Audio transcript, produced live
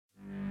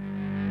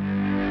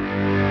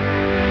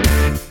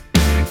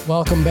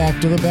Welcome back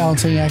to the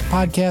Balancing Act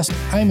podcast.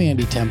 I'm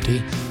Andy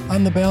Tempty.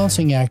 On the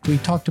Balancing Act, we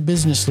talk to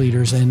business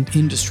leaders and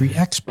industry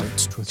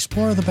experts to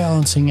explore the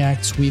balancing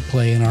acts we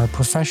play in our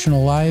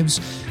professional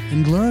lives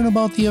and learn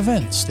about the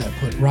events that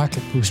put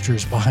rocket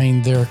boosters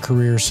behind their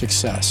career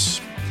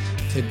success.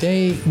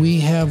 Today, we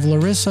have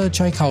Larissa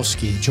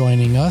Chaikowsky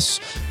joining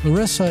us.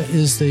 Larissa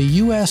is the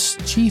U.S.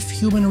 Chief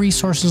Human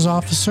Resources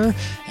Officer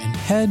and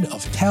Head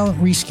of Talent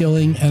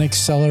Reskilling and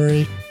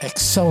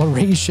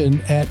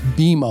Acceleration at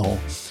BMO.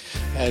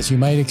 As you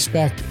might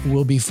expect,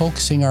 we'll be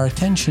focusing our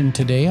attention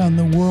today on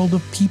the world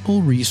of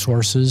people,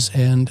 resources,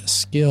 and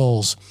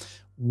skills.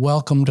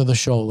 Welcome to the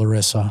show,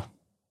 Larissa.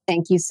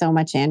 Thank you so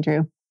much,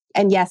 Andrew.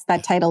 And yes,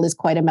 that title is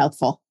quite a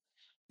mouthful.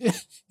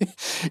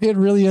 It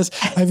really is.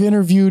 I've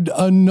interviewed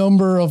a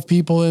number of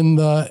people in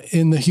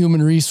the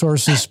human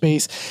resources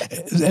space,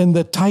 and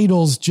the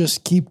titles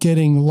just keep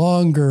getting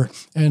longer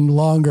and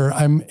longer.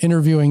 I'm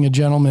interviewing a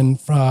gentleman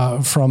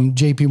from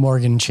JP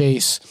Morgan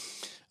Chase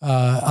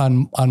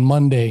on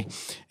Monday,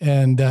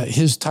 and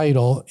his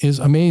title is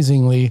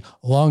amazingly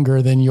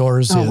longer than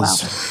yours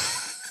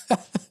is. Wow.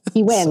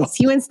 He wins. So,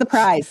 he wins the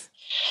prize.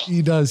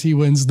 He does. He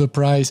wins the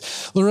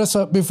prize.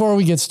 Larissa, before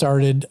we get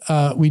started,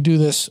 we do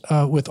this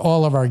with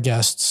all of our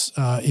guests.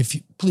 If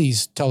you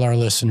please tell our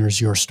listeners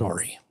your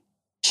story.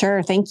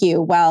 Sure. Thank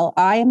you. Well,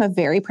 I am a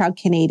very proud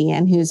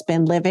Canadian who's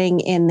been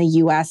living in the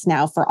U.S.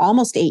 now for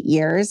almost 8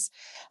 years.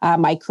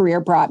 My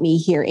career brought me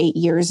here 8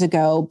 years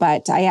ago,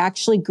 but I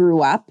actually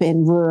grew up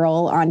in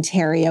rural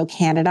Ontario,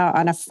 Canada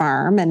on a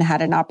farm and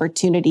had an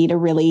opportunity to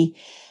really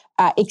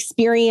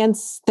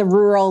experience the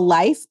rural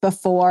life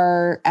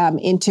before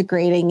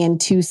integrating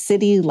into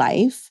city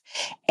life.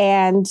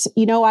 And,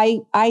 you know,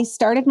 I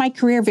started my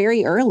career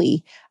very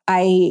early.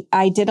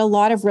 I did a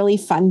lot of really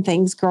fun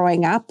things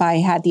growing up. I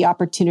had the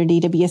opportunity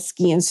to be a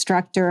ski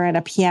instructor and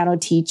a piano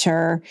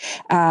teacher,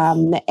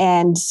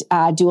 and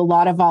do a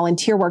lot of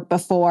volunteer work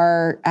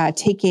before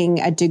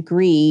taking a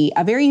degree,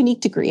 a very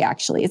unique degree,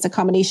 actually. It's a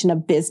combination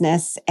of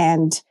business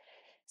and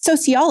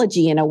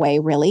sociology in a way,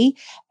 really,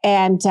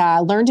 and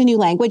learned a new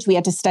language. We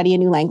had to study a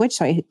new language.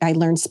 So I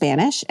learned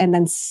Spanish and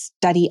then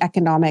study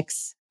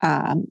economics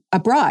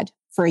abroad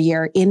for a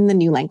year in the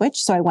new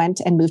language. So I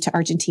went and moved to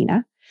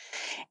Argentina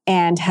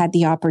and had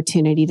the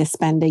opportunity to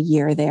spend a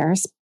year there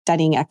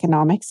studying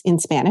economics in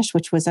Spanish,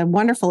 which was a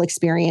wonderful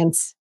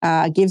experience.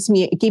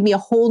 It gave me a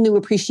whole new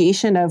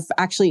appreciation of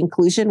actually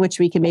inclusion, which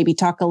we can maybe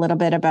talk a little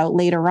bit about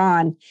later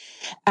on.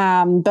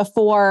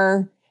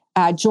 Before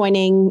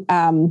joining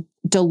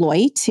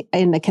Deloitte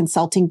in the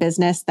consulting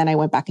business. Then I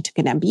went back and took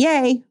an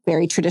MBA,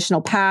 very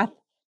traditional path,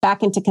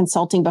 back into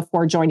consulting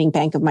before joining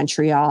Bank of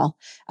Montreal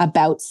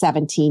about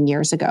 17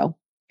 years ago.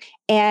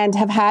 And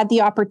have had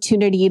the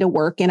opportunity to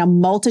work in a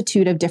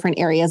multitude of different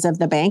areas of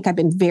the bank. I've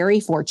been very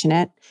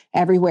fortunate,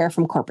 everywhere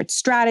from corporate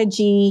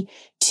strategy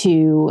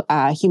to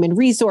human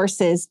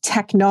resources,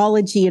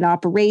 technology and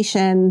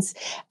operations,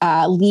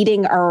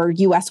 leading our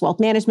U.S. wealth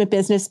management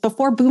business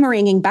before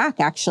boomeranging back,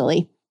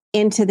 actually,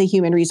 into the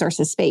human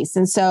resources space.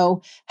 And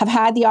so have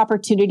had the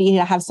opportunity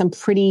to have some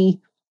pretty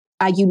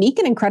unique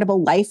and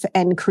incredible life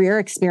and career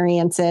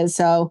experiences.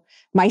 So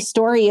my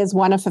story is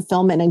one of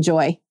fulfillment and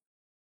joy,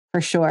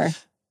 for sure.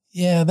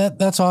 Yeah,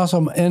 that's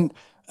awesome. And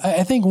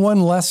I think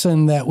one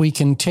lesson that we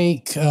can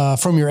take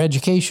from your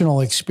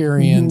educational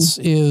experience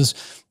is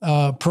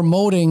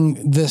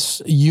promoting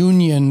this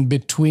union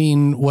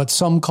between what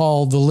some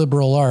call the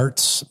liberal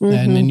arts,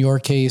 and in your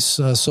case,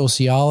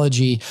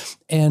 sociology,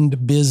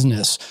 and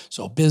business.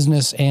 So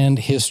business and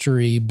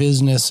history,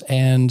 business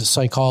and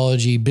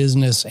psychology,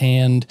 business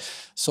and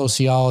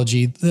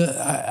sociology.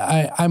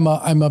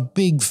 I'm a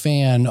big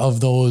fan of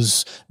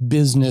those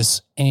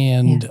business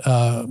and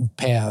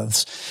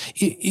paths.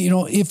 You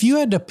know, if you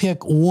had to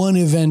pick one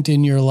event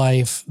in your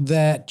life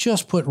that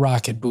just put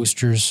rocket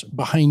boosters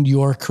behind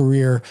your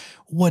career,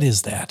 what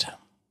is that?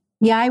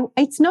 Yeah,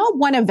 it's not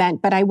one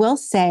event, but I will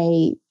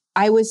say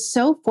I was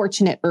so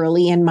fortunate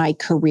early in my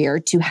career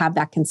to have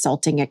that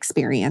consulting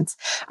experience.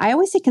 I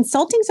always say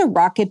consulting's a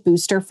rocket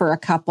booster for a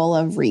couple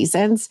of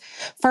reasons.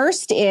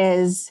 First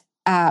is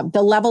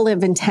the level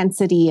of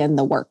intensity in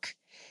the work.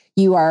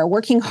 You are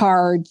working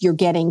hard, you're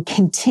getting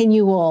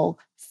continual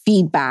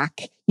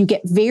feedback. You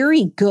get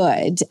very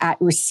good at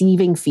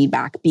receiving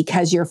feedback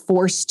because you're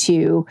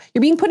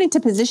being put into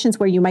positions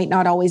where you might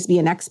not always be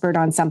an expert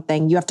on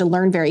something. You have to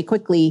learn very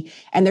quickly,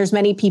 and there's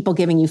many people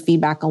giving you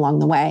feedback along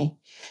the way.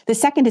 The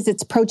second is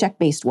it's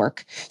project-based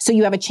work. So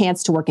you have a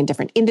chance to work in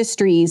different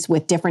industries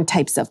with different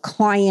types of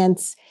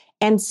clients.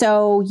 And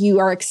so you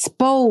are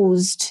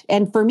exposed,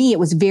 and for me, it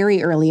was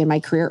very early in my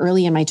career,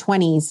 early in my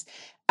 20s,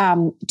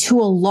 to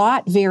a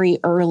lot very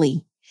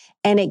early.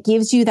 And it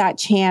gives you that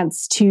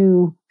chance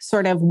to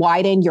sort of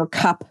widen your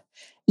cup,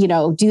 do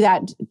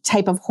that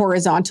type of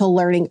horizontal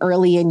learning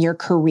early in your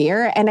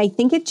career. And I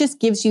think it just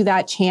gives you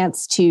that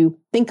chance to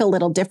think a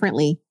little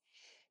differently.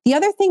 The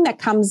other thing that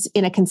comes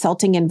in a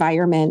consulting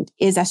environment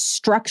is a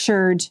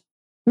structured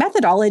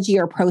methodology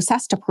or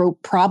process to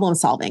problem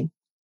solving.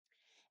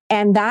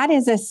 And that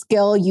is a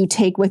skill you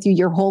take with you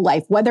your whole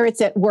life, whether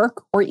it's at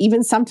work or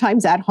even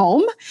sometimes at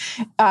home.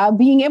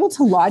 Being able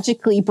to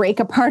logically break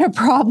apart a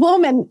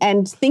problem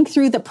and think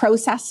through the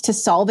process to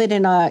solve it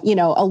in a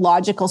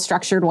logical,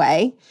 structured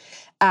way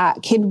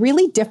can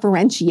really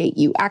differentiate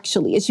you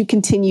actually as you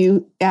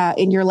continue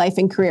in your life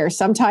and career.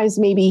 Sometimes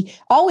maybe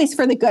always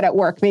for the good at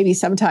work, maybe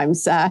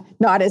sometimes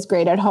not as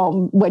great at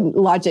home when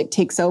logic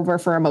takes over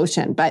for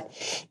emotion. But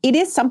it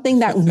is something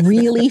that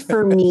really,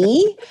 for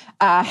me,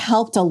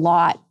 helped a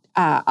lot.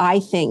 I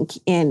think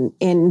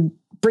in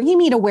bringing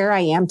me to where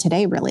I am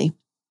today, really.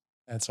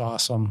 That's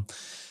awesome.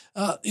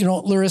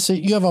 Larissa,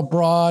 you have a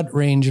broad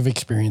range of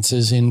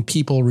experiences in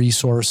people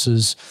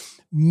resources,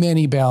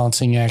 many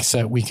balancing acts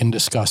that we can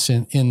discuss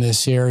in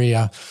this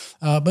area.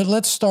 But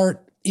let's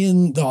start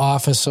in the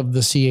office of the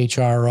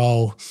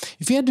CHRO.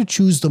 If you had to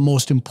choose the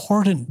most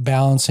important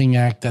balancing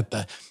act that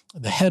the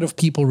head of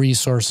people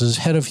resources,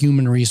 head of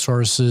human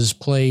resources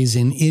plays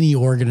in any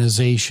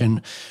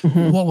organization,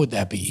 what would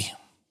that be?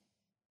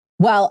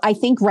 Well, I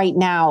think right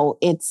now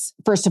it's,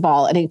 first of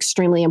all, an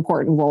extremely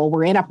important role.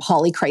 We're in a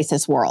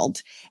polycrisis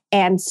world.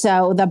 And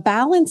so the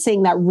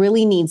balancing that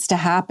really needs to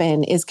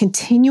happen is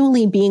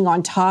continually being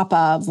on top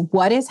of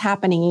what is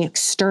happening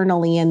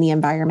externally in the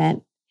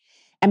environment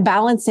and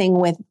balancing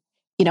with,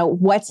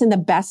 what's in the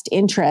best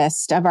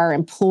interest of our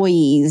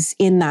employees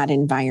in that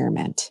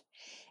environment.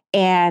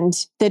 And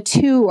the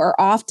two are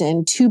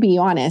often, to be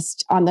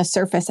honest, on the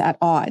surface at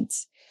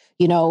odds.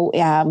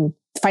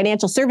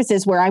 Financial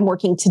services, where I'm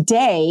working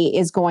today,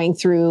 is going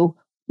through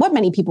what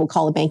many people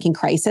call a banking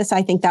crisis.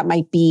 I think that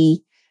might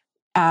be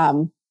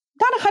not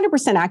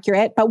 100%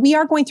 accurate, but we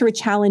are going through a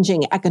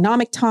challenging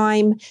economic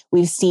time.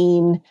 We've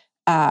seen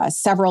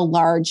several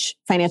large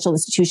financial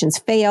institutions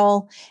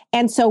fail.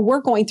 And so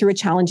we're going through a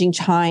challenging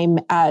time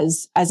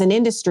as an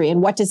industry.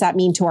 And what does that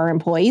mean to our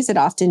employees? It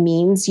often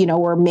means,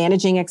 we're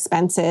managing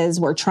expenses.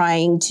 We're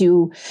trying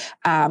to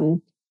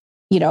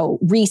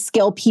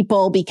reskill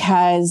people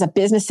because a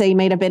business they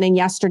might have been in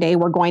yesterday,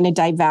 we're going to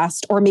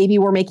divest, or maybe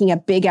we're making a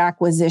big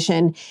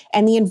acquisition.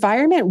 And the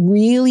environment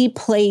really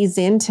plays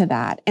into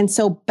that. And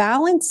so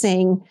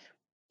balancing,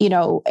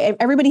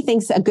 everybody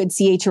thinks a good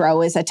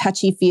CHRO is a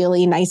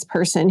touchy-feely, nice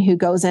person who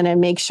goes in and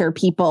makes sure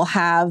people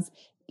have,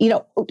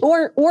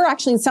 or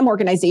actually in some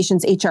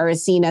organizations, HR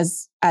is seen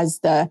as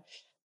the,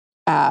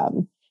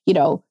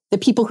 the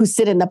people who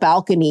sit in the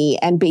balcony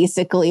and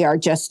basically are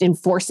just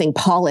enforcing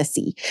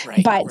policy.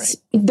 But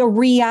the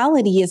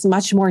reality is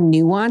much more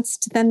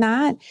nuanced than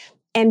that.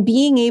 And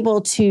being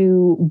able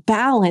to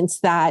balance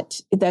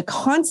that, the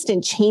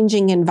constant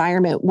changing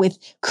environment, with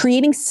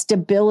creating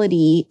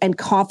stability and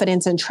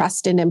confidence and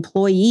trust in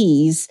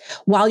employees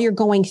while you're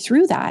going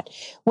through that,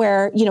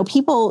 where,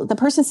 the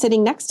person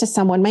sitting next to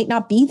someone might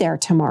not be there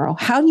tomorrow.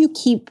 How do you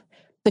keep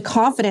the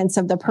confidence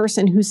of the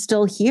person who's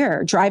still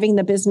here driving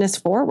the business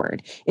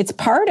forward? It's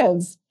part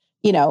of,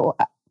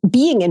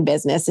 being in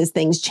business as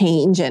things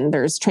change and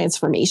there's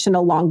transformation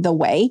along the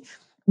way.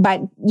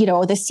 But,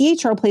 the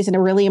CHRO plays in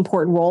a really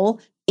important role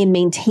in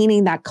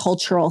maintaining that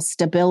cultural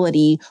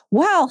stability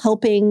while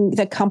helping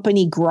the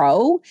company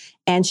grow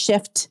and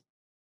shift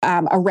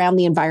around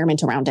the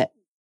environment around it.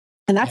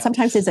 And that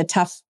sometimes is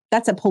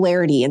that's a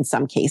polarity in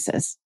some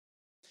cases.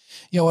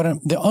 Yeah,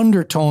 the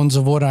undertones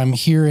of what I'm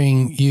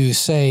hearing you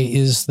say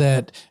is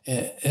that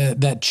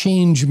that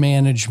change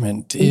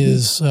management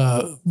is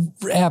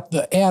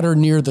at or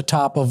near the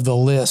top of the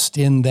list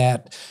in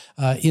that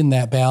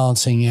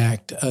balancing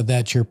act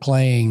that you're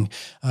playing.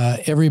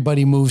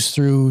 Everybody moves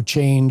through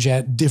change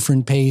at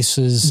different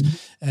paces,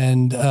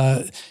 and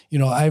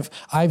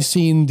I've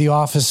seen the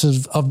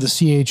offices of the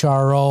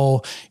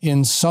CHRO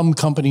in some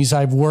companies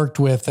I've worked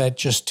with that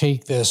just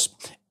take this.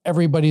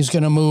 Everybody's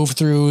going to move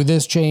through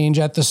this change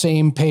at the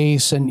same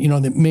pace, and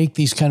that make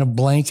these kind of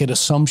blanket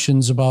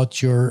assumptions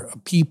about your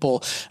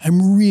people.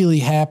 I'm really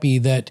happy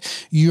that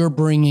you're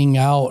bringing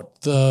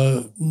out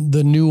the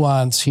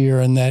nuance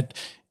here, and that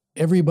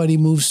everybody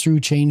moves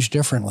through change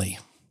differently.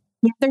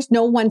 Yeah, there's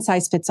no one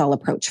size fits all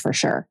approach for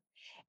sure.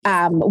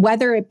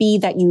 Whether it be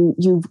that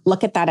you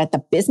look at that at the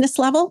business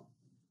level,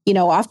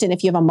 often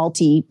if you have a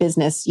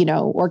multi-business,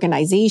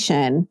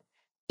 organization,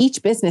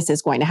 each business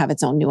is going to have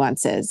its own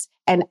nuances,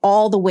 and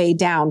all the way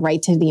down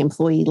right to the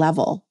employee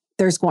level,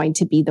 there's going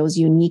to be those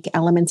unique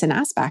elements and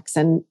aspects.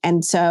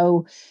 And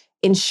so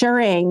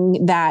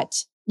ensuring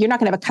that you're not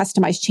going to have a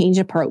customized change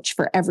approach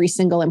for every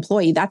single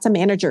employee. That's a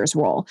manager's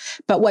role.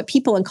 But what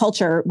people and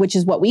culture, which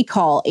is what we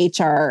call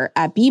HR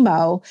at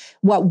BMO,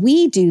 what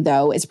we do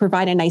though is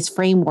provide a nice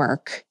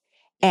framework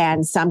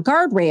and some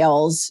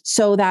guardrails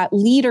so that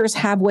leaders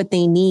have what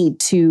they need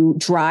to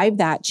drive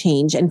that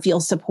change and feel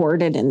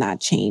supported in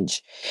that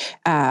change.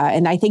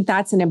 And I think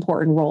that's an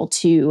important role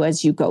too,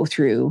 as you go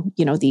through,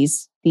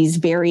 these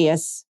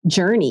various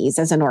journeys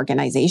as an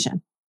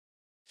organization.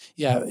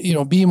 Yeah,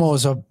 BMO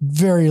is a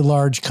very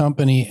large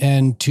company,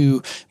 and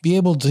to be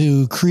able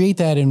to create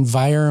that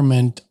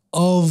environment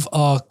of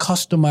a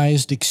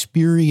customized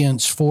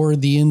experience for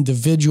the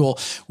individual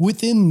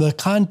within the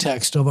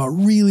context of a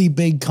really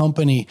big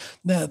company.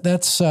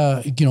 That's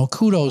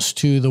kudos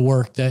to the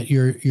work that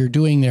you're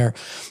doing there.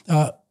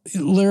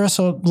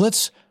 Larissa,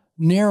 let's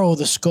narrow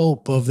the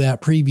scope of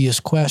that previous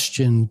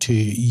question to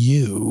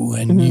you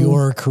and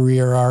your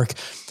career arc.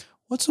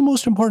 What's the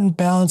most important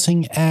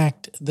balancing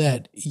act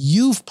that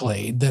you've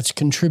played that's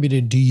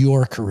contributed to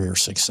your career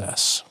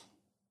success?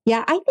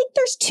 Yeah, I think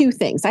there's two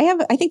things. I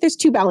think there's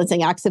two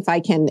balancing acts if I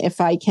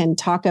can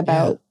talk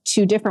about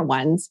two different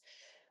ones.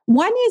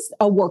 One is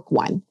a work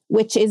one,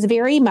 which is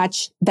very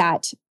much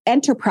that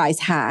enterprise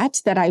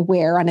hat that I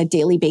wear on a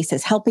daily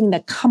basis, helping the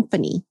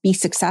company be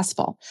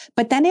successful.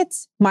 But then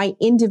it's my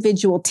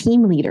individual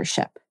team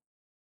leadership.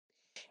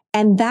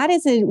 And that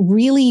is a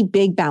really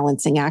big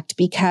balancing act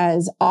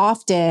because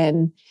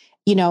often,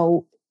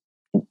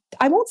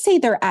 I won't say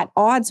they're at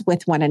odds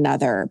with one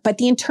another, but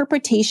the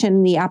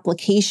interpretation, the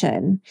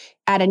application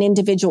at an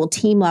individual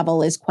team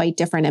level is quite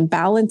different. And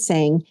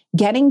balancing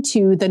getting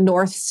to the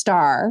North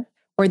Star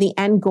or the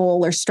end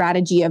goal or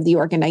strategy of the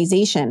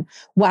organization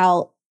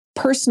while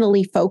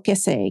personally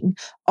focusing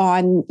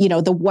on,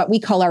 what we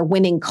call our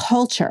winning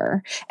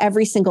culture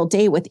every single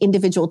day with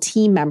individual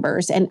team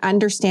members and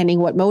understanding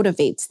what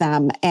motivates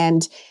them.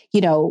 And,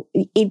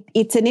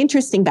 it's an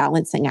interesting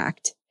balancing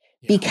act.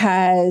 Yeah.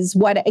 Because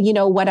what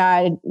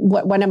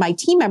one of my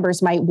team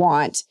members might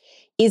want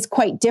is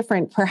quite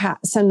different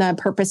perhaps than the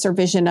purpose or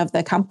vision of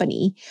the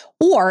company,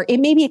 or it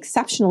may be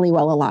exceptionally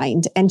well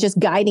aligned and just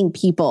guiding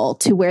people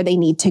to where they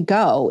need to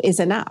go is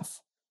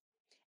enough.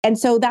 And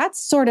so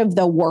that's sort of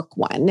the work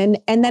one.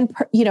 And then,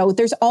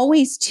 there's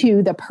always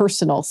the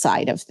personal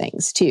side of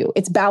things too.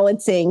 It's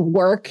balancing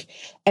work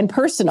and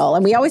personal.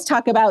 And we always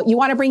talk about, you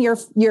want to bring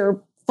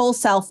your full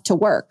self to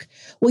work.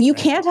 Well, you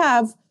can't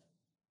have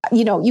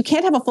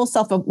a full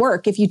self of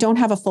work if you don't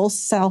have a full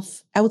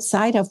self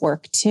outside of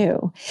work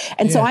too.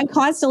 And so I'm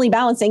constantly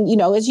balancing,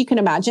 as you can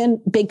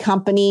imagine, big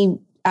company,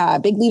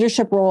 big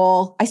leadership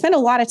role. I spend a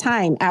lot of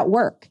time at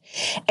work.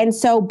 And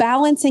so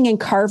balancing and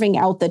carving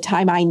out the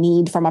time I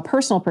need from a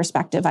personal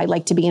perspective. I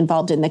like to be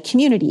involved in the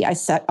community. I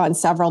sat on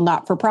several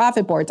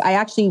not-for-profit boards. I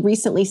actually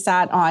recently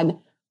sat on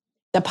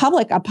a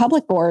public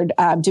board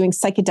doing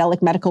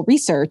psychedelic medical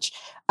research,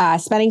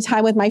 spending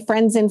time with my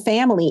friends and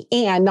family,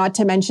 and not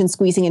to mention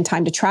squeezing in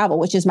time to travel,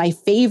 which is my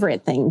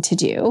favorite thing to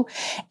do.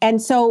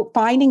 And so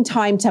finding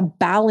time to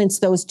balance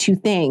those two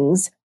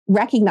things,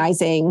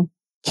 recognizing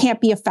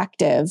can't be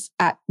effective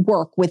at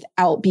work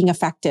without being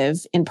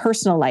effective in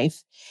personal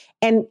life.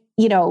 And,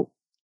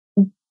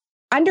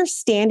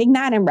 understanding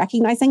that and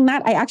recognizing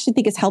that, I actually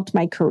think has helped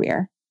my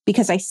career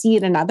because I see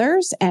it in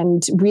others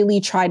and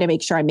really try to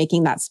make sure I'm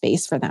making that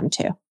space for them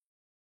too.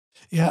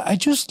 Yeah, I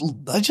just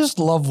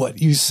love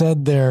what you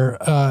said there.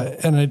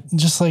 And I'd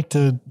just like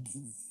to,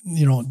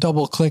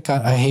 double click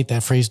on, I hate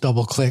that phrase,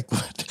 double click,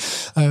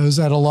 but I was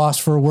at a loss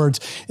for words.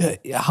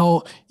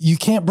 How you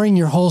can't bring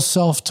your whole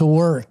self to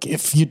work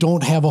if you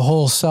don't have a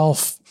whole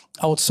self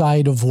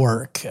outside of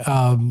work.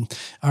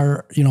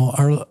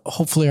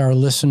 Hopefully our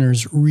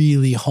listeners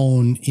really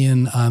hone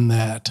in on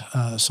that.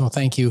 So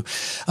thank you.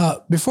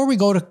 Before we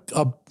go to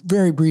a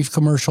very brief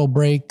commercial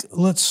break,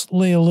 let's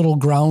lay a little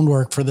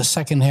groundwork for the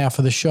second half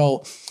of the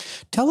show.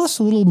 Tell us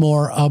a little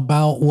more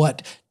about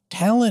what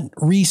talent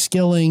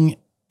reskilling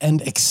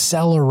and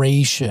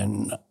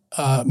acceleration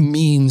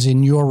means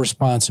in your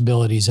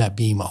responsibilities at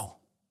BMO.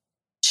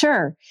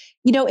 Sure.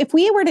 If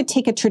we were to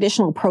take a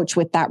traditional approach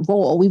with that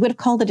role, we would have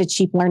called it a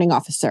chief learning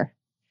officer.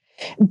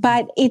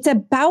 But it's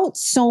about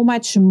so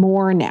much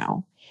more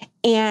now.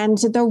 And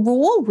the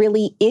role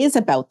really is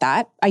about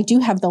that. I do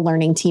have the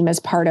learning team as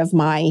part of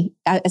my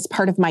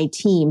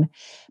team,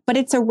 but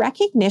it's a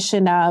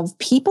recognition of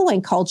people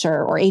and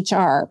culture, or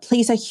HR,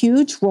 plays a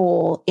huge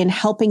role in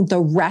helping the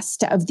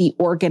rest of the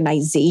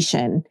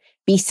organization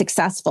be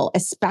successful,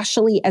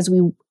 especially as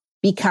we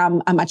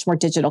become a much more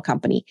digital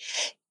company.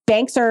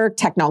 Banks are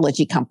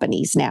technology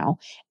companies now.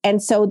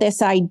 And so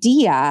this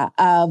idea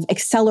of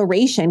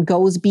acceleration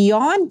goes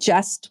beyond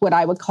just what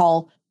I would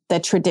call the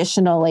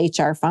traditional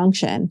HR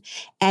function,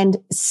 and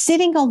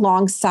sitting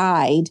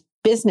alongside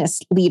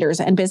business leaders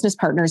and business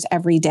partners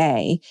every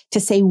day to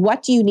say,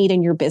 what do you need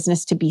in your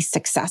business to be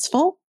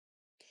successful?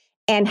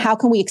 And how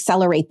can we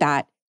accelerate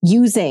that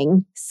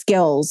using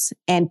skills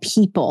and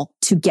people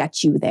to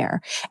get you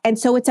there? And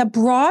so it's a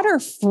broader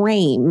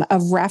frame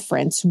of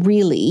reference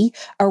really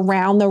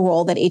around the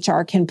role that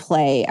HR can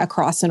play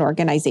across an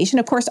organization.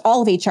 Of course,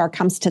 all of HR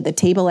comes to the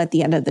table at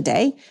the end of the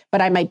day,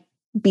 but I might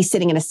be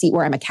sitting in a seat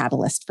where I'm a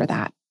catalyst for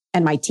that,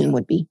 and my team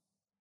would be.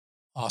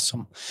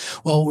 Awesome.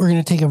 Well, we're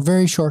going to take a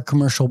very short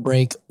commercial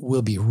break.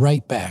 We'll be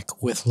right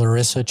back with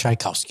Larissa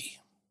Chaikowsky.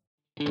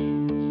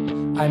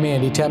 I'm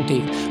Andy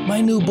Temte. My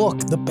new book,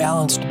 The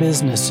Balanced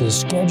Business, is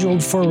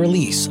scheduled for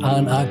release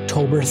on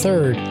October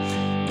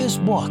 3rd. This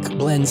book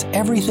blends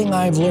everything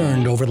I've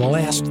learned over the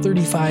last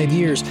 35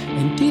 years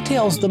and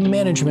details the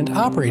management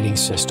operating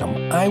system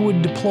I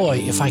would deploy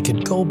if I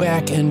could go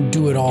back and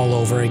do it all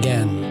over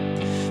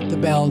again. The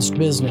Balanced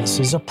Business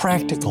is a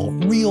practical,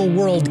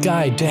 real-world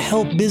guide to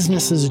help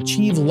businesses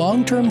achieve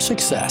long-term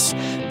success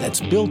that's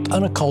built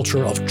on a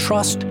culture of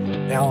trust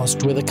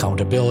balanced with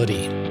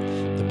accountability.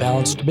 The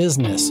Balanced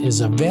Business is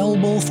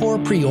available for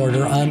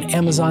pre-order on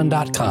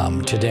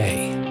Amazon.com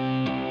today.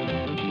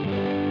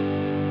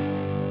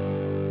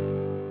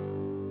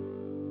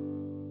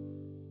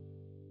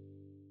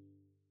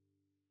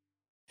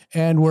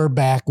 And we're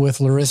back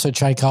with Larissa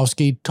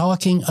Chaikowsky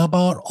talking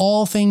about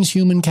all things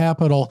human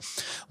capital.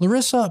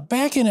 Larissa,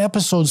 back in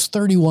episodes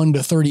 31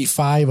 to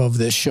 35 of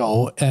this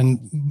show, and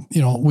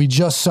we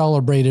just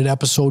celebrated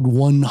episode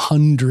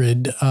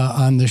 100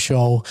 on the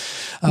show.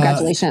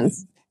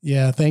 Congratulations.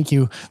 Yeah, thank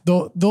you.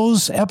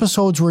 Those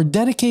episodes were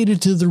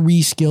dedicated to the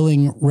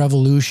reskilling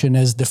revolution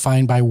as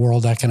defined by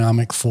World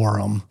Economic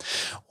Forum.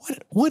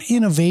 What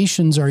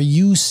innovations are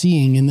you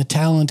seeing in the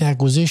talent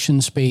acquisition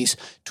space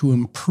to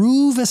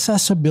improve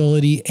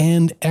accessibility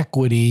and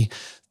equity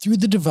through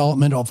the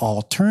development of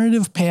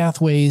alternative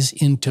pathways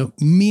into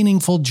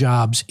meaningful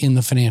jobs in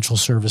the financial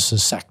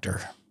services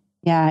sector?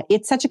 Yeah,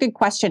 it's such a good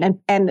question.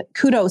 And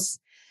kudos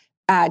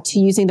to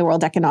using the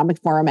World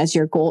Economic Forum as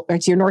your goal or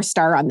to your North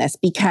Star on this,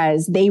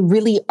 because they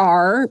really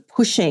are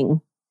pushing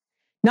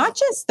not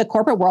just the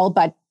corporate world,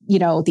 but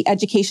the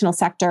educational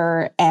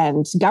sector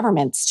and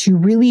governments to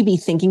really be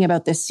thinking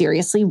about this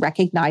seriously,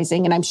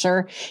 recognizing, and I'm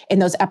sure in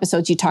those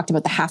episodes you talked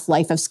about the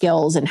half-life of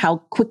skills and how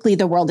quickly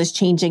the world is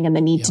changing and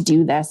the need to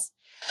do this.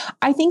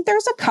 I think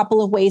there's a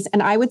couple of ways,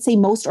 and I would say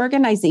most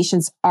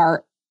organizations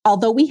are,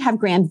 although we have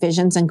grand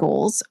visions and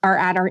goals, are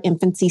at our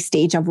infancy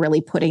stage of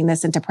really putting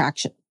this into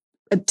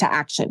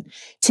action,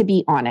 to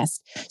be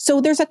honest.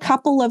 So there's a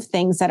couple of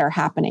things that are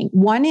happening.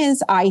 One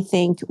is, I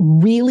think,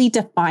 really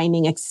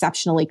defining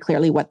exceptionally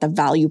clearly what the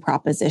value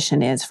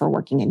proposition is for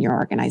working in your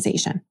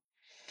organization.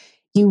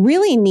 You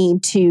really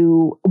need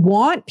to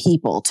want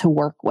people to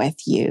work with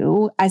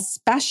you,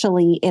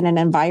 especially in an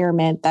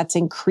environment that's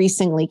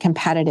increasingly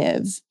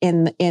competitive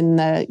in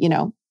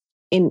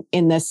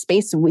the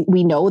space.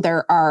 We know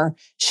there are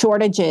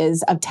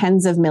shortages of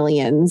tens of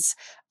millions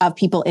of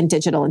people in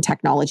digital and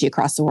technology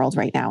across the world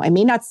right now. It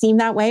may not seem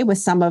that way with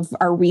some of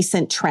our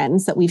recent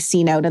trends that we've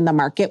seen out in the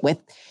market with,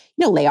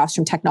 layoffs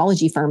from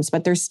technology firms,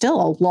 but there's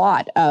still a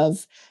lot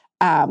of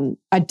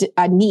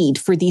a need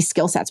for these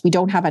skill sets. We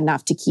don't have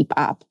enough to keep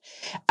up.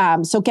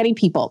 So getting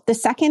people. The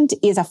second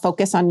is a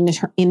focus on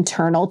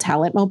internal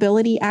talent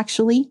mobility,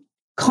 actually.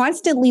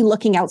 Constantly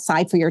looking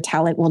outside for your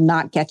talent will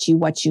not get you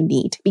what you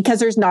need because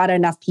there's not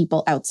enough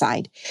people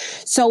outside.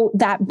 So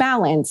that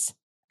balance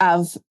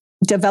of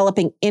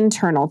developing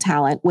internal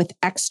talent with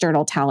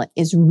external talent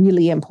is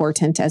really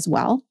important as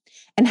well.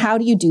 And how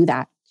do you do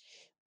that?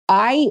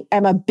 I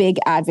am a big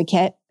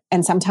advocate,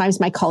 and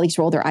sometimes my colleagues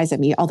roll their eyes at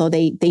me, although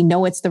they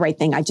know it's the right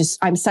thing.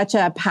 I'm such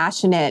a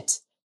passionate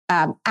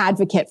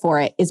advocate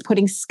for it, is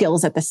putting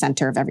skills at the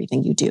center of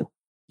everything you do.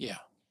 Yeah.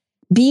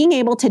 Being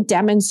able to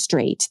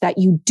demonstrate that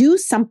you do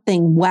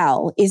something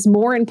well is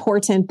more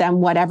important than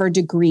whatever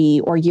degree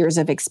or years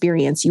of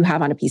experience you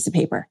have on a piece of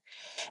paper.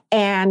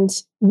 And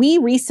we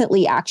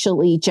recently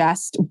actually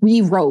just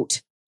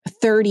rewrote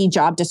 30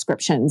 job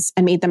descriptions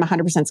and made them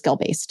 100%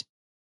 skill-based.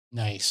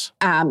 Nice.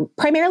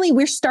 Primarily,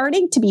 we're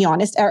starting, to be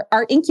honest,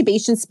 our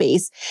incubation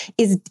space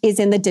is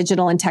in the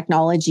digital and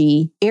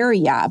technology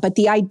area. But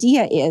the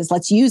idea is,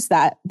 let's use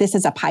this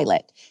as a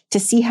pilot to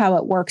see how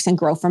it works and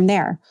grow from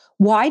there.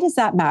 Why does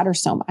that matter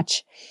so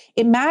much?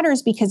 It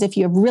matters because if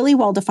you have really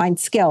well-defined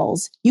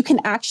skills, you can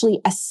actually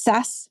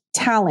assess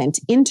talent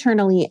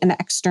internally and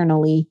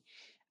externally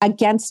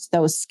against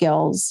those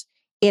skills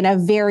in a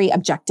very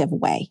objective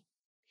way.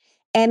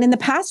 And in the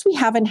past, we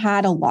haven't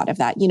had a lot of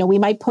that. We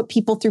might put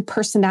people through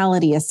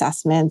personality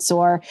assessments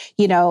or,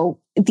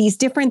 these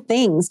different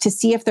things to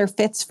see if they're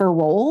fits for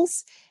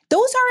roles.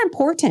 Those are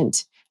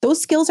important.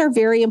 Those skills are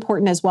very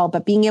important as well.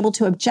 But being able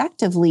to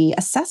objectively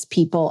assess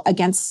people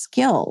against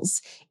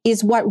skills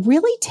is what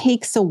really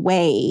takes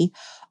away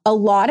a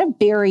lot of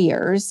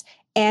barriers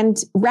and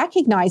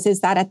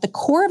recognizes that at the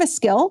core of a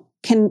skill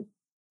can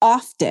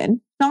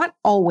often, not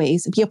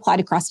always, be applied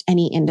across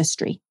any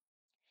industry.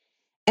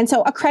 And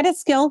so a credit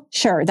skill,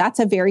 sure, that's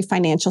a very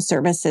financial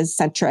services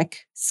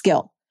centric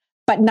skill.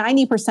 But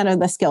 90% of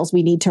the skills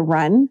we need to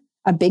run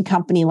a big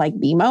company like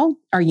BMO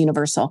are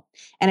universal.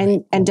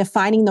 And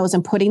defining those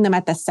and putting them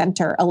at the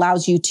center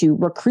allows you to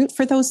recruit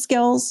for those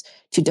skills,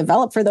 to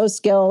develop for those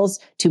skills,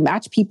 to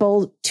match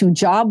people to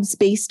jobs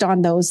based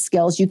on those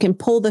skills. You can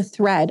pull the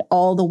thread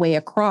all the way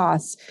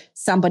across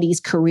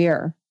somebody's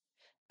career.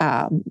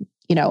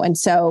 And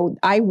so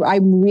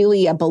I'm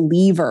really a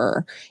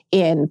believer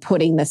in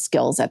putting the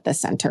skills at the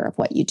center of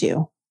what you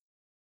do.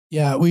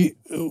 Yeah,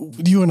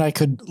 you and I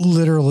could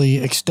literally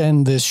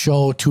extend this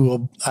show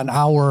to an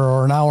hour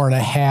or an hour and a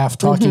half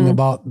talking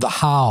about the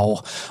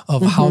how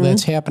of how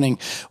that's happening.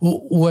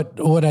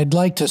 What I'd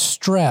like to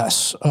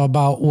stress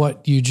about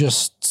what you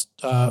just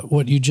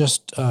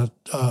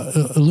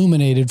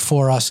illuminated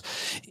for us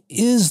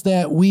is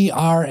that we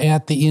are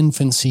at the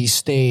infancy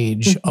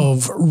stage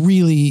of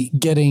really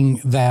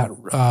getting that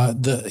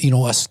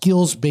a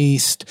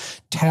skills-based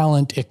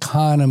talent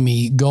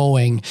economy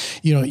going.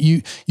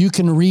 You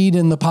can read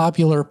in the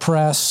popular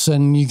press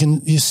and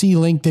you see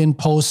LinkedIn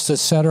posts, et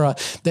cetera,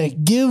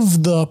 that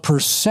give the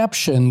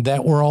perception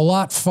that we're a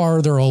lot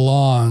farther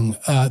along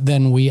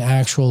than we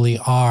actually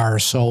are.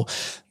 So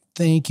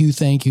thank you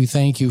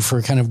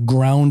for kind of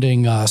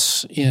grounding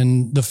us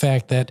in the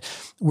fact that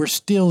we're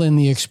still in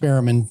the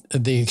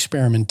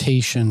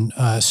experimentation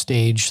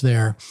stage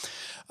there.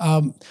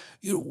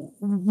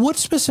 What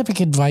specific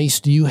advice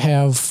do you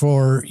have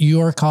for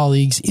your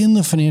colleagues in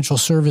the financial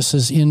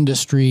services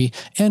industry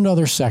and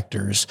other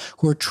sectors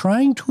who are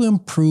trying to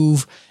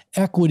improve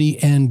equity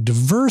and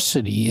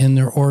diversity in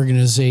their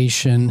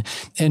organization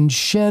and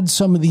shed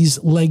some of these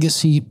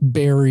legacy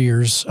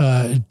barriers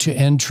to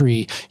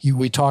entry?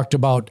 We talked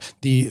about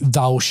the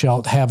thou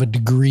shalt have a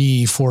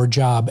degree for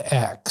job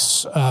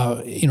X.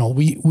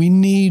 We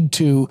need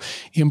to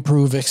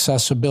improve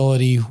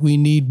accessibility. We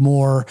need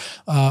more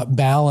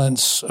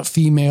balance,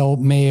 female,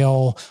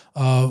 male,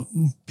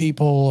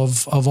 people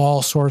of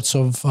all sorts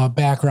of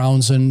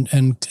backgrounds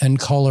and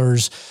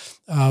colors.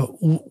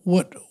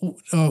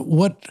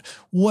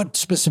 What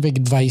specific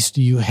advice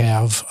do you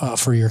have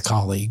for your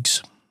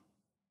colleagues?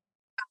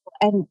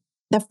 And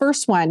the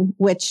first one,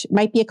 which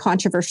might be a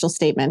controversial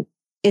statement,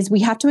 is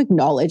we have to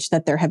acknowledge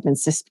that there have been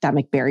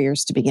systemic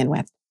barriers to begin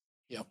with.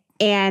 Yep.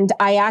 And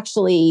I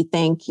actually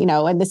think, and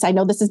I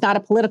know this is not a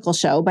political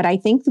show, but I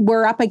think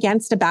we're up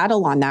against a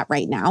battle on that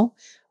right now.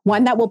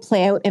 One that will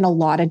play out in a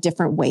lot of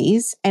different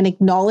ways. And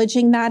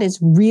acknowledging that is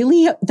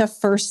really the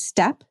first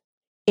step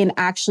in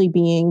actually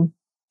being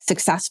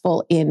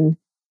successful in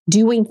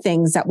doing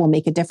things that will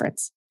make a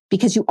difference,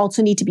 because you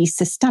also need to be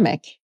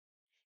systemic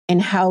in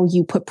how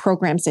you put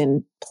programs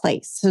in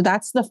place. So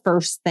that's the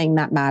first thing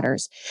that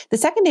matters. The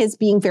second is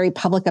being very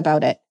public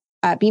about it.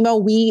 At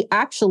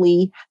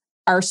BMO,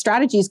 our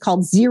strategy is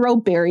called Zero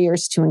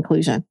Barriers to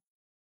Inclusion.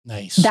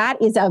 Nice.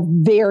 That is a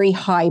very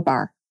high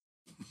bar.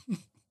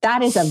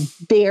 That is a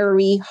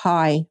very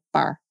high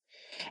bar.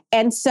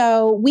 And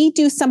so we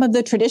do some of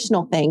the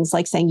traditional things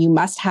like saying you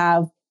must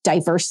have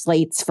diverse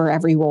slates for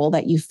every role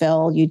that you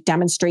fill. You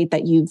demonstrate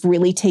that you've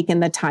really taken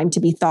the time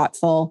to be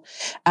thoughtful.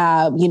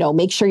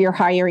 Make sure you're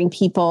hiring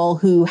people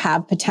who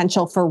have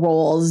potential for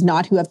roles,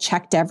 not who have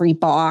checked every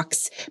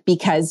box,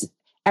 because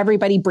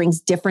everybody brings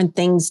different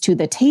things to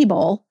the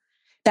table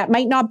that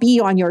might not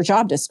be on your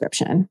job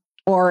description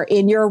or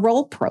in your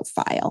role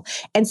profile.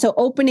 And so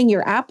opening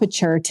your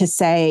aperture to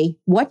say,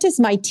 what does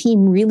my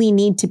team really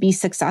need to be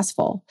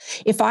successful?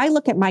 If I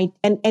look at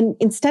and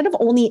instead of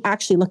only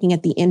actually looking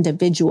at the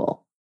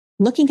individual,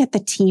 looking at the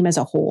team as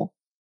a whole.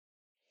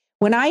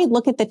 When I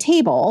look at the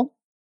table,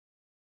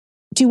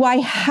 do I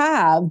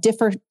have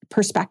different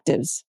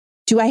perspectives?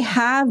 Do I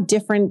have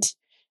different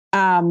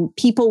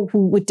people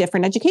with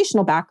different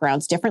educational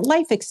backgrounds, different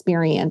life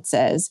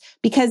experiences?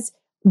 Because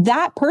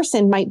that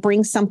person might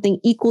bring something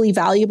equally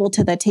valuable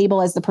to the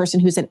table as the person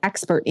who's an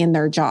expert in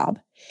their job.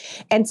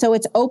 And so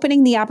it's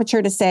opening the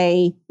aperture to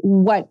say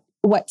what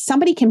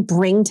somebody can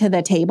bring to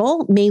the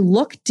table may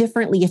look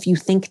differently if you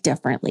think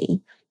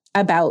differently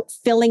about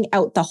filling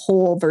out the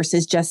whole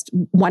versus just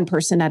one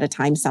person at a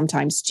time,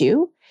 sometimes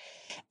two.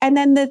 And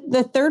then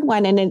the third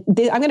one, and I'm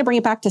going to bring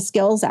it back to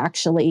skills,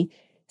 actually.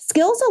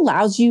 Skills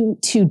allows you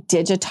to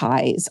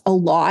digitize a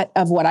lot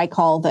of what I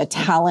call the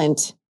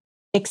talent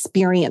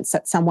experience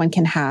that someone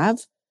can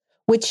have,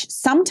 which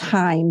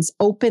sometimes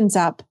opens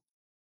up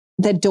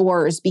the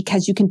doors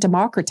because you can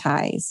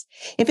democratize.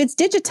 If it's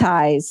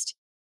digitized,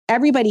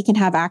 everybody can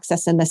have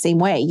access in the same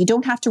way. You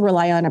don't have to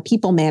rely on a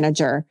people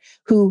manager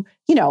who,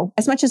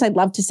 as much as I'd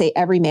love to say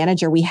every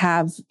manager we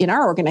have in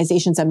our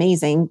organization is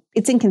amazing,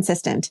 it's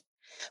inconsistent.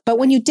 But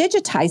when you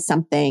digitize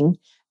something,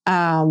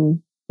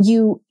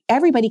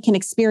 everybody can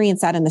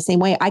experience that in the same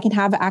way. I can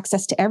have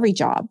access to every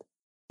job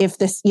if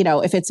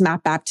it's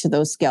mapped back to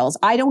those skills.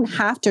 I don't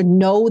have to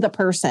know the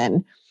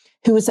person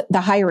who is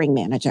the hiring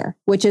manager,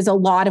 which is a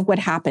lot of what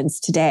happens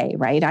today,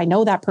 right? I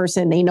know that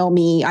person, they know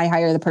me, I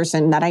hire the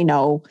person that I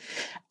know.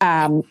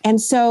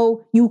 And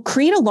so you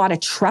create a lot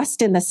of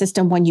trust in the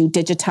system when you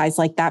digitize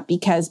like that,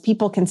 because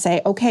people can say,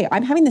 okay,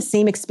 I'm having the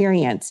same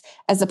experience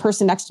as the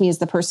person next to me as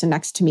the person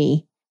next to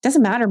me.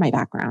 Doesn't matter my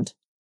background.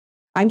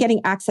 I'm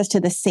getting access to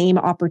the same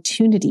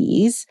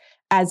opportunities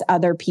as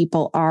other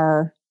people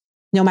are,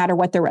 no matter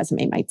what their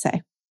resume might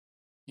say.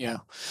 Yeah.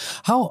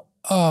 How,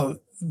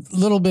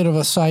 little bit of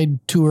a side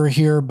tour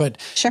here, but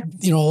sure.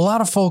 A lot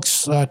of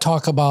folks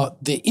talk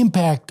about the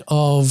impact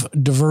of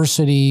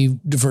diversity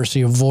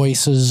of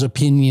voices,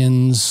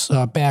 opinions,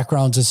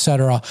 backgrounds, et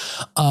cetera,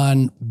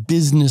 on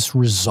business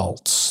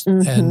results.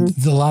 Mm-hmm.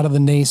 And a lot of the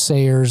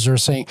naysayers are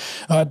saying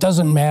it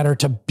doesn't matter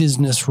to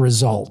business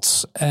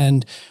results.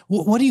 And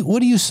what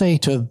do you say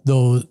to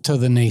the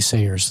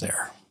naysayers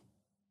there?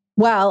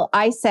 Well,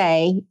 I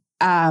say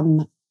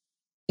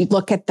you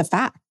look at the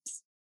facts.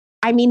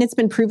 I mean, it's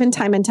been proven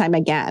time and time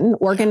again.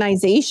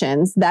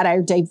 Organizations that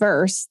are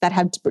diverse, that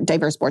have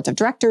diverse boards of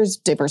directors,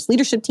 diverse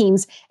leadership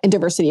teams, and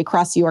diversity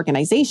across the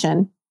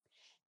organization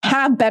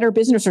have better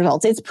business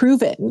results. It's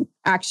proven,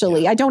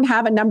 actually. I don't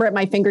have a number at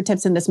my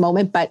fingertips in this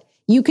moment, but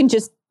you can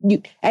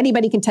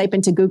anybody can type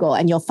into Google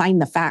and you'll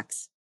find the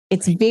facts.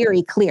 It's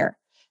very clear.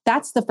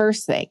 That's the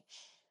first thing.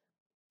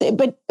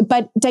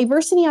 But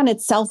diversity on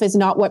itself is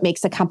not what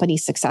makes a company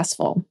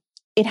successful.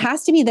 It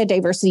has to be the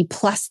diversity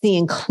plus the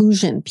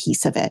inclusion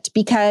piece of it,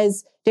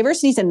 because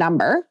diversity is a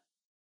number.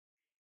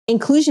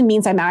 Inclusion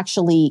means I'm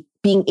actually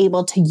being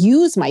able to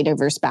use my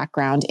diverse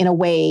background in a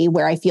way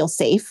where I feel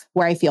safe,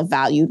 where I feel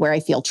valued, where I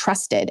feel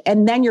trusted.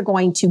 And then you're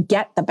going to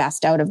get the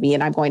best out of me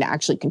and I'm going to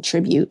actually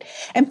contribute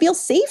and feel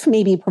safe,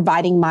 maybe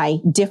providing my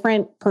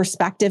different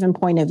perspective and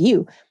point of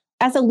view.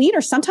 As a leader,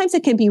 sometimes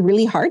it can be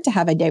really hard to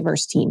have a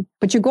diverse team,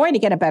 but you're going to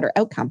get a better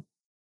outcome.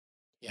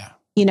 Yeah.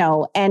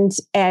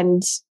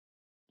 And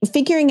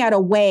figuring out a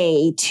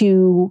way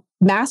to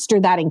master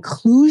that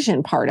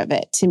inclusion part of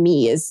it, to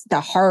me, is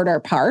the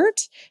harder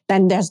part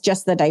than there's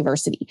just the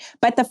diversity.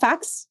 But the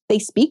facts, they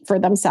speak for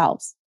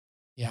themselves.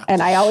 Yeah.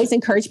 And I always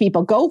encourage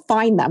people, go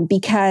find them,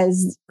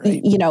 because,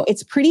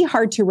 it's pretty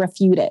hard to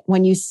refute it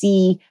when you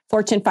see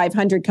Fortune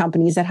 500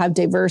 companies that have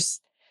diverse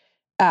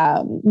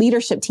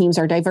leadership teams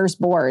or diverse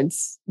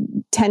boards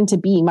tend to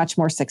be much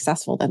more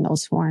successful than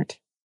those who aren't.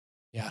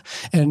 Yeah.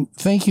 And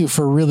thank you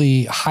for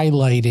really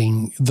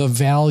highlighting the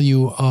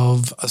value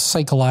of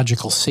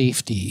psychological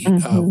safety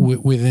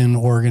within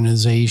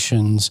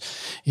organizations.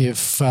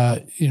 If,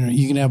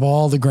 you can have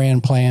all the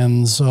grand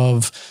plans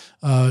of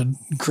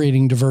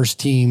creating diverse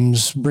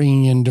teams,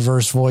 bringing in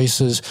diverse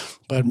voices,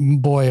 but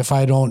boy, if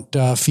I don't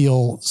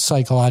feel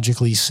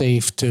psychologically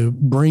safe to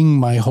bring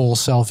my whole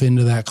self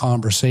into that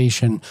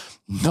conversation,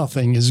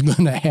 nothing is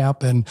going to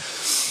happen.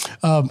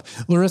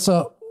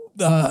 Larissa,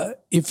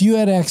 if you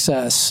had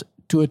access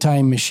to a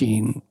time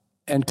machine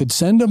and could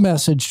send a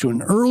message to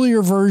an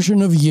earlier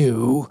version of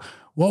you,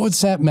 what was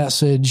that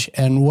message,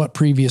 and what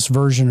previous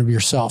version of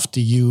yourself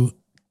do you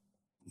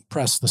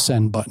press the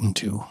send button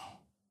to?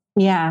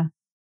 Yeah.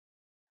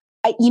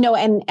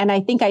 And I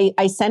think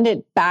I send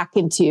it back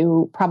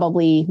into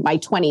probably my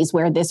 20s,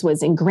 where this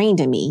was ingrained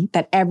in me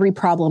that every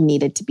problem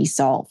needed to be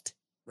solved.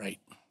 Right.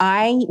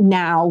 I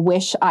now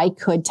wish I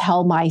could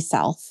tell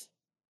myself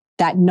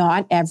that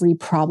not every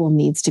problem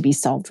needs to be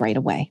solved right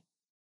away.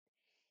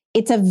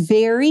 It's a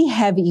very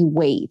heavy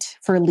weight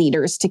for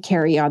leaders to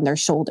carry on their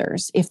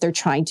shoulders if they're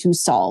trying to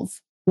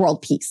solve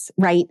world peace,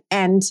 right?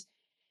 And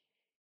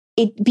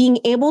it being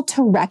able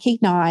to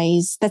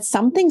recognize that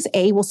some things,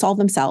 will solve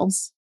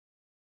themselves.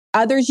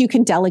 Others you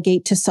can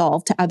delegate to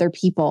solve to other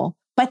people,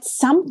 but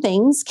some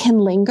things can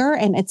linger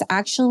and it's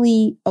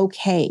actually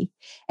okay.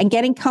 And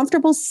getting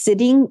comfortable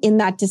sitting in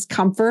that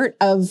discomfort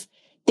of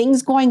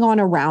things going on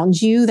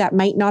around you that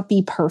might not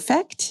be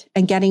perfect,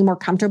 and getting more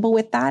comfortable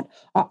with that,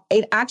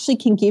 it actually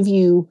can give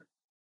you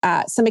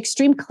some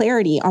extreme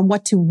clarity on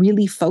what to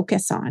really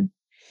focus on.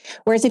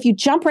 Whereas if you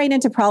jump right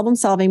into problem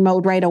solving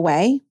mode right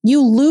away, you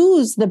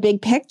lose the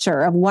big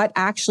picture of what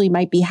actually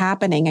might be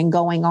happening and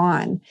going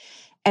on.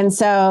 And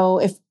so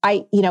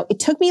it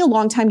took me a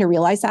long time to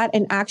realize that.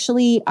 And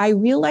actually I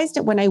realized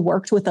it when I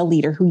worked with a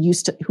leader who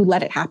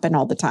let it happen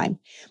all the time.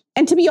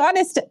 And to be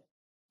honest,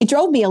 it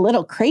drove me a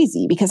little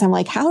crazy, because I'm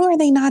like, how are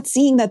they not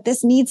seeing that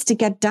this needs to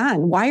get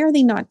done? Why are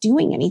they not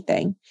doing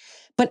anything?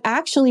 But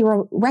actually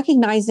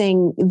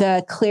recognizing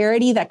the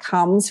clarity that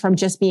comes from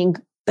just being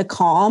the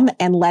calm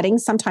and letting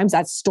sometimes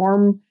that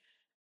storm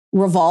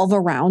revolve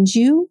around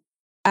you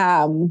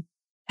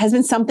has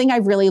been something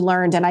I've really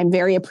learned. And I'm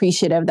very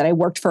appreciative that I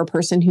worked for a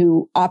person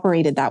who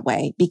operated that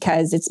way,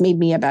 because it's made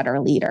me a better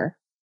leader.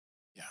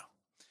 Yeah,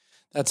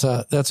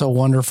 that's a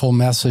wonderful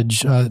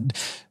message.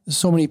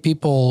 So many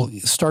people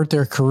start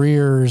their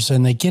careers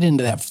and they get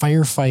into that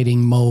firefighting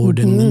mode,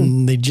 and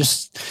then they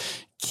just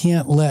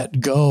can't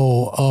let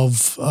go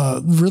of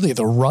really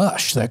the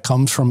rush that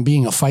comes from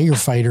being a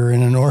firefighter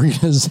in an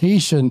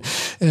organization.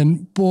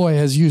 And boy,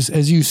 as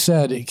you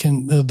said, it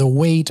can, the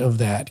weight of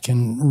that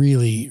can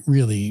really,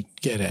 really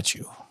get at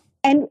you.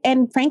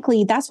 And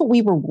frankly, that's what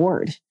we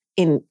reward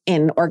in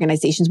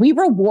organizations. We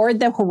reward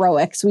the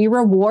heroics. We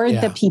reward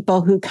the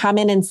people who come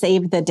in and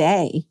save the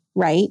day,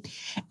 right?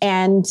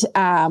 And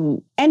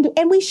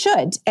we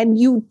should. And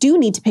you do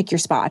need to pick your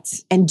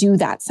spots and do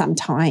that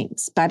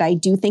sometimes. But I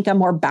do think a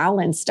more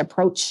balanced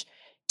approach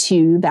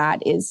to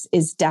that is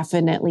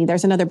definitely,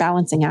 there's another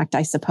balancing act,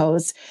 I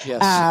suppose.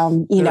 Yes.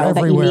 That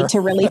you need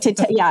to really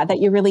that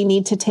you really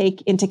need to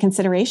take into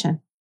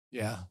consideration.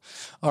 Yeah.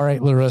 All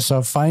right,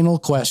 Larissa, final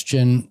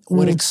question.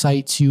 What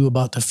excites you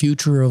about the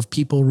future of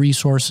people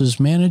resources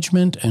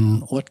management,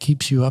 and what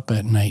keeps you up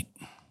at night?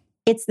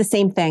 It's the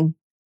same thing,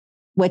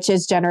 which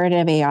is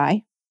generative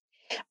AI.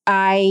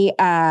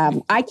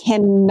 I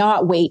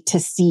cannot wait to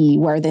see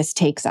where this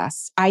takes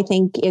us. I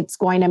think it's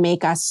going to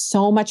make us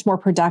so much more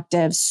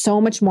productive, so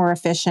much more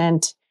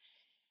efficient.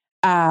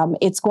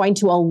 It's going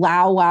to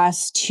allow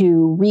us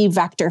to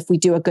re-vector, if we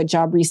do a good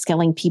job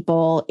reskilling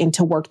people,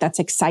 into work that's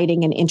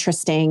exciting and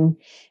interesting.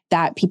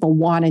 that people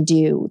want to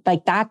do.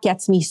 Like that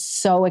gets me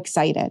so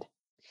excited.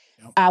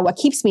 What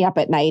keeps me up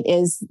at night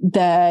is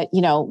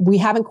we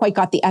haven't quite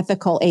got the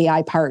ethical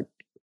AI part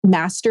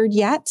mastered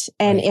yet.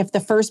 And if the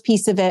first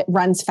piece of it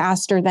runs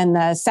faster than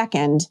the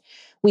second,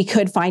 we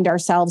could find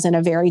ourselves in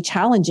a very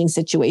challenging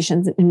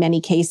situation in many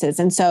cases.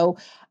 And so,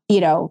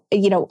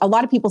 a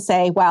lot of people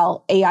say,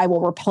 well, AI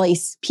will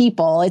replace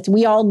people.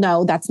 We all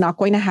know that's not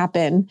going to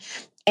happen.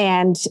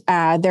 And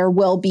there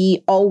will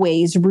be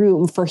always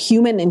room for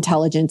human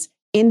intelligence,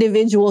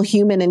 individual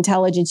human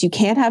intelligence. You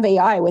can't have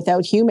AI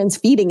without humans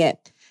feeding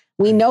it.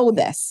 We know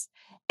this.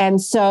 And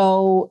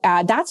so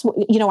that's,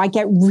 I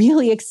get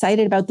really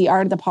excited about the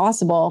art of the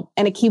possible,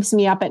 and it keeps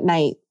me up at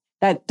night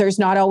that there's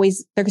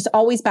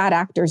always bad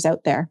actors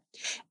out there.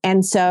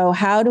 And so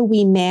how do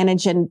we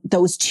manage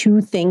those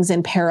two things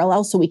in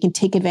parallel so we can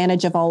take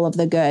advantage of all of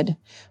the good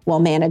while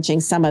managing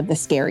some of the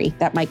scary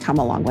that might come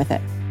along with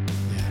it?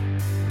 Yeah.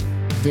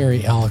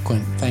 Very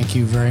eloquent. Thank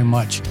you very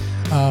much.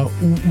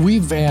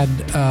 We've had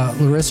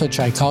Larissa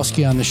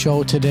Chaikowsky on the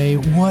show today.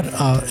 What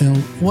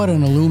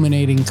an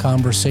illuminating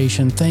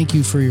conversation. Thank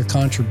you for your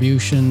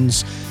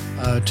contributions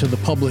to the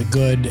public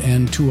good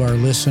and to our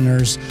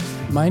listeners.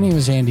 My name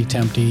is Andy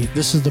Tempte.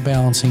 This is the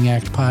Balancing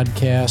Act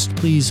podcast.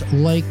 Please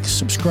like,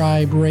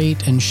 subscribe,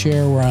 rate, and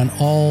share. We're on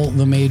all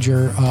the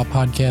major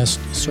podcast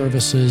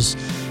services,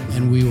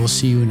 and we will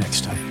see you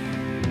next time.